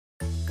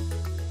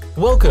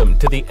Welcome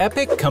to the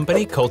Epic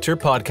Company Culture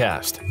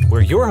Podcast,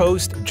 where your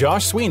host,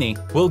 Josh Sweeney,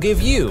 will give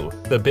you,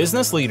 the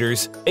business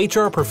leaders,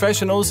 HR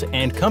professionals,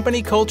 and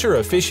company culture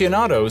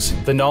aficionados,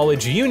 the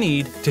knowledge you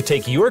need to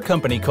take your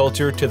company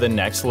culture to the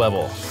next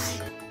level.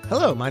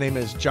 Hello, my name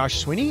is Josh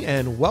Sweeney,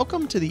 and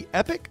welcome to the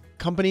Epic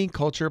Company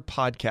Culture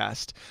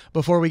Podcast.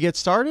 Before we get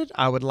started,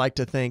 I would like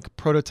to thank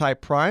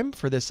Prototype Prime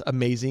for this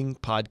amazing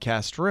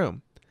podcast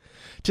room.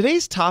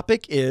 Today's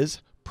topic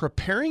is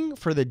preparing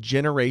for the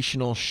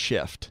generational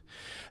shift.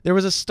 There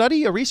was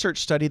a research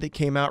study that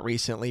came out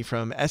recently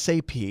from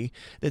SAP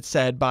that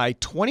said by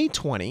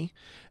 2020,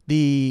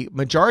 the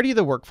majority of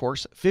the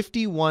workforce,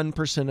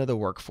 51% of the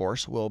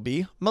workforce, will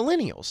be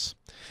millennials.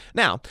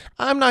 Now,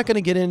 I'm not going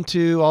to get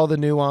into all the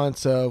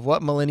nuance of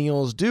what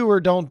millennials do or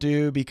don't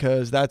do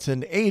because that's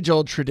an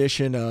age-old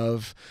tradition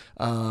of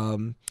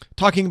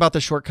talking about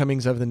the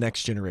shortcomings of the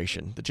next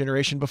generation. The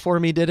generation before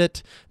me did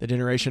it, the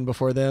generation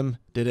before them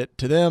did it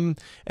to them,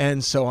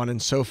 and so on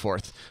and so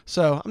forth.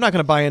 So I'm not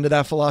going to buy into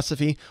that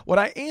philosophy. What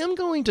I am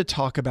going to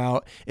talk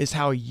about is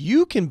how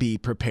you can be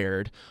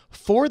prepared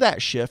for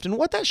that shift and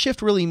what that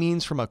shift really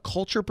means from a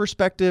culture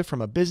perspective,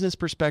 from a business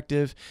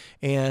perspective,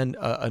 and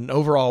an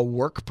overall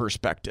work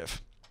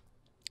perspective.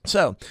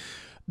 So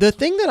the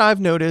thing that I've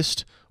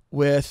noticed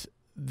with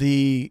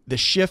the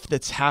shift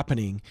that's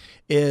happening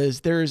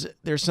is there's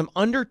some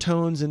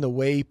undertones in the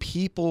way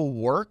people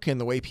work and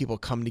the way people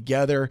come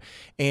together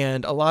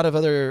and a lot of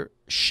other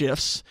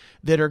shifts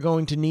that are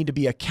going to need to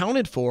be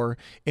accounted for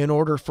in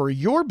order for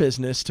your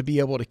business to be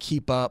able to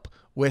keep up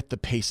with the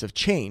pace of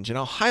change. And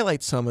I'll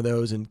highlight some of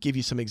those and give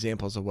you some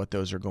examples of what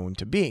those are going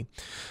to be.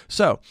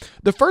 So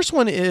the first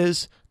one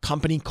is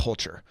company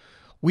culture.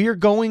 We are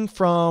going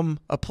from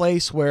a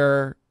place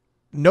where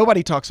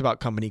nobody talks about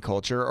company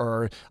culture,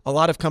 or a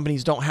lot of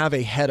companies don't have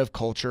a head of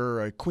culture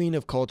or a queen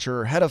of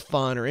culture or head of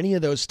fun or any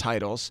of those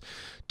titles,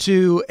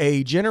 to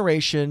a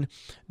generation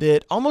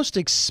that almost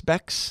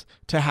expects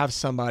to have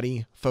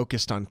somebody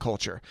focused on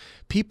culture.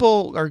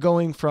 People are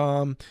going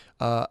from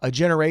a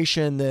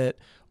generation that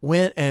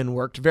went and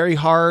worked very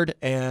hard,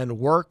 and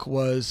work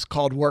was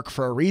called work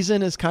for a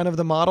reason is kind of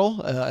the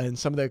model and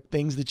some of the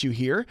things that you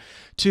hear,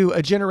 to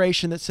a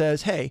generation that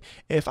says, hey,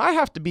 if I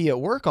have to be at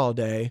work all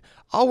day,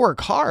 I'll work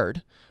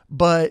hard,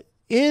 but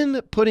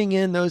in putting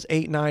in those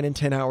 8, 9, and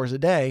 10 hours a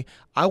day,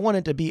 I want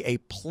it to be a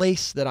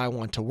place that I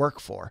want to work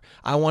for.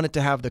 I want it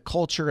to have the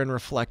culture and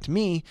reflect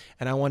me,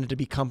 and I want it to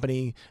be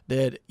company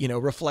that,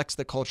 reflects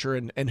the culture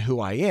and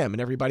who I am.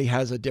 And everybody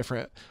has a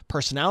different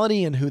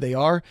personality and who they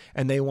are,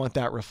 and they want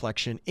that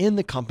reflection in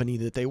the company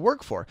that they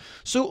work for.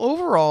 So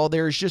overall,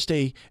 there's just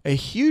a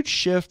huge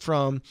shift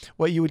from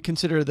what you would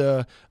consider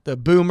the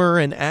boomer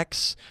and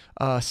X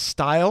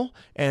style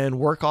and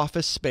work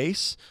office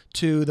space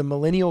to the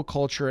millennial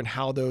culture and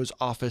how those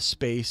office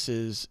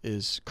spaces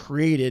is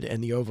created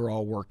and the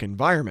overall work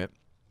environment.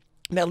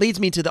 And that leads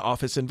me to the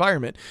office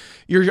environment.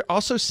 You're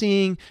also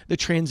seeing the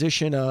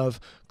transition of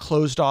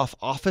closed off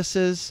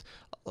offices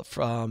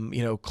from,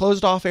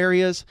 closed off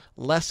areas,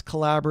 less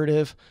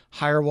collaborative,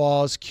 higher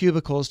walls,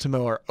 cubicles to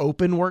more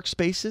open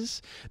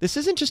workspaces. This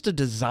isn't just a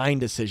design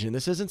decision.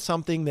 This isn't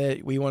something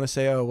that we want to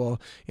say, oh, well,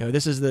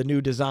 this is the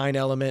new design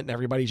element and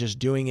everybody's just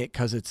doing it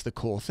because it's the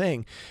cool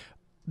thing.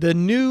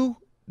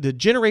 The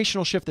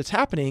generational shift that's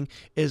happening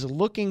is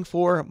looking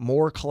for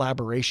more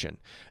collaboration.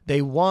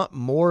 They want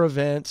more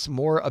events,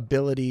 more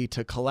ability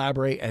to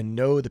collaborate and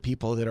know the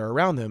people that are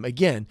around them.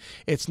 Again,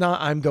 it's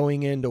not I'm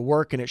going into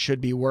work and it should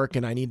be work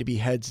and I need to be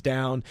heads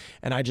down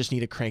and I just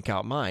need to crank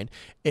out my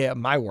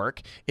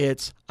work.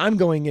 It's I'm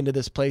going into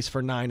this place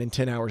for 9 and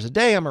 10 hours a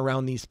day. I'm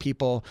around these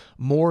people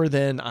more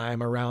than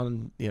I'm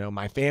around,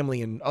 my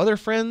family and other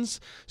friends.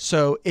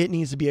 So it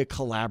needs to be a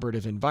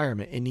collaborative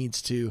environment. It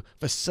needs to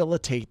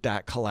facilitate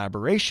that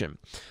collaboration.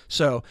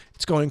 So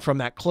it's going from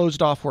that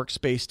closed off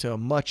workspace to a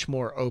much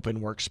more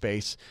open workspace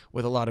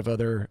with a lot of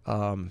other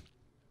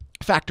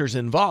factors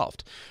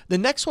involved. The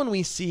next one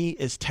we see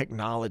is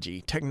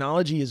technology.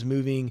 Technology is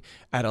moving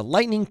at a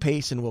lightning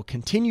pace and will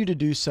continue to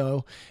do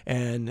so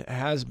and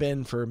has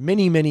been for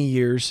many, many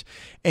years.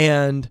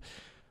 And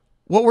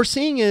what we're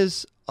seeing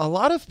is a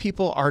lot of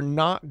people are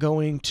not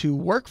going to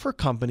work for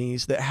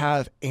companies that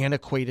have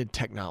antiquated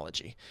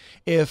technology.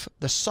 If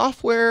the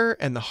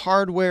software and the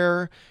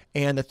hardware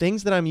and the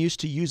things that I'm used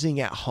to using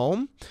at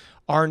home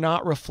are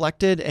not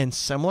reflected and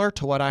similar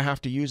to what I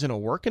have to use in a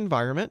work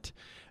environment,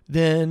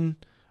 then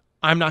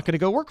I'm not going to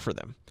go work for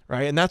them,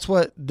 right? And that's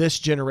what this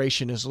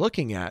generation is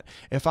looking at.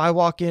 If I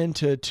walk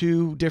into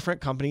 2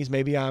 different companies,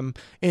 maybe I'm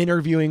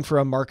interviewing for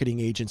a marketing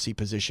agency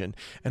position,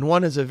 and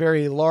one is a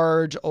very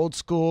large, old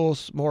school,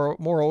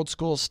 more old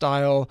school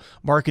style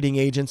marketing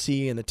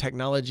agency, and the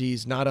technology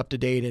is not up to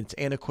date and it's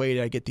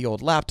antiquated. I get the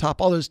old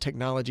laptop, all those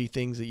technology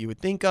things that you would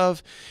think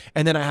of.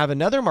 And then I have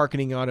another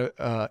marketing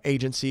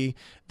agency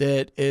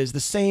that is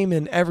the same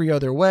in every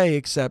other way,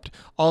 except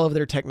all of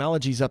their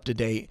technology is up to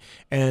date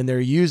and they're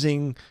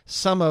using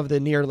some of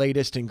the near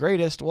latest and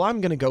greatest. Well, I'm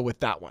going to go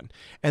with that one.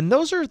 And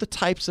those are the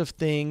types of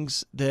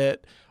things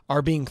that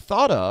are being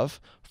thought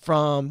of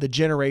from the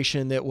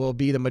generation that will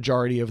be the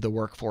majority of the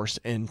workforce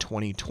in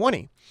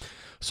 2020.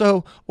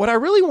 So what I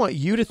really want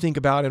you to think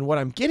about, and what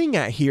I'm getting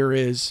at here,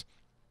 is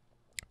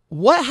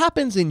what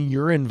happens in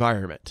your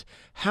environment?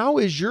 How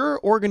is your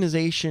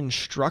organization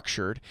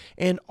structured?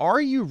 And are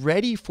you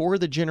ready for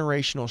the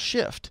generational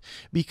shift?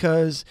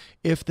 Because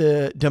if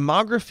the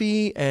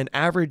demography and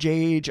average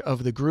age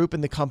of the group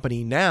in the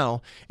company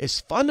now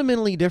is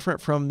fundamentally different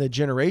from the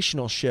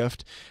generational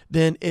shift,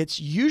 then it's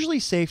usually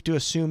safe to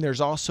assume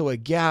there's also a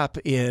gap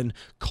in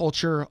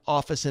culture,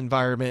 office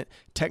environment,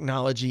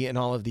 technology, and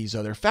all of these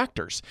other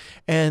factors.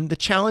 And the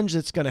challenge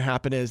that's going to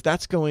happen is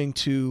that's going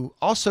to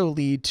also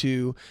lead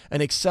to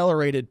an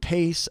accelerated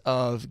pace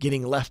of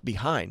getting left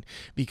behind,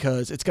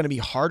 because it's going to be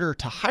harder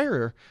to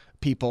hire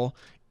people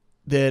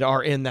that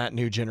are in that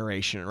new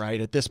generation,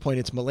 right? At this point,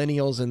 it's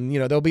millennials, and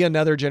there'll be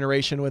another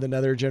generation with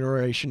another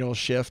generational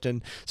shift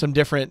and some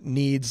different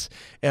needs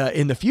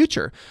in the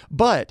future.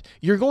 But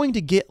you're going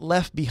to get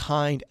left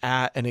behind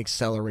at an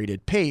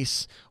accelerated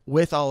pace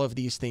with all of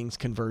these things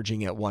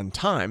converging at one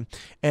time.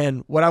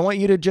 And what I want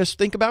you to just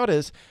think about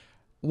is,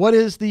 what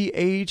is the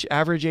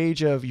average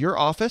age of your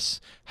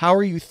office? How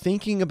are you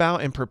thinking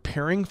about and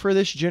preparing for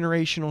this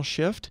generational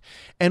shift?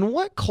 And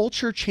what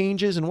culture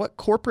changes and what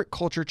corporate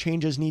culture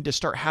changes need to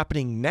start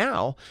happening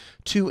now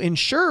to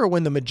ensure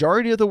when the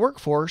majority of the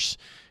workforce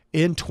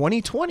in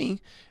 2020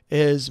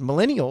 is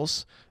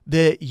millennials,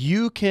 that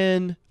you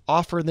can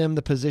offer them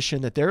the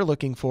position that they're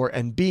looking for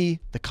and be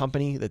the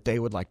company that they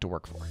would like to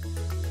work for.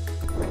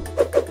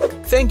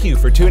 Thank you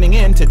for tuning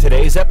in to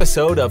today's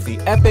episode of the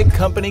Epic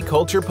Company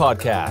Culture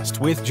Podcast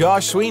with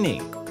Josh Sweeney.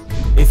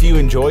 If you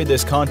enjoyed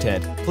this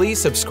content,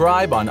 please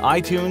subscribe on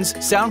iTunes,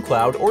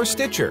 SoundCloud, or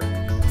Stitcher.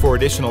 For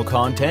additional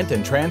content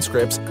and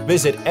transcripts,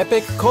 visit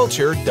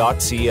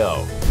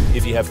epicculture.co.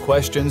 If you have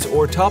questions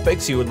or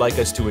topics you would like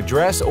us to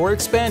address or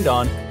expand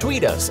on,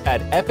 tweet us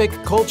at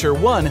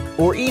epicculture1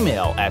 or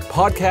email at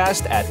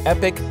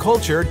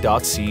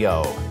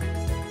podcast@epicculture.co.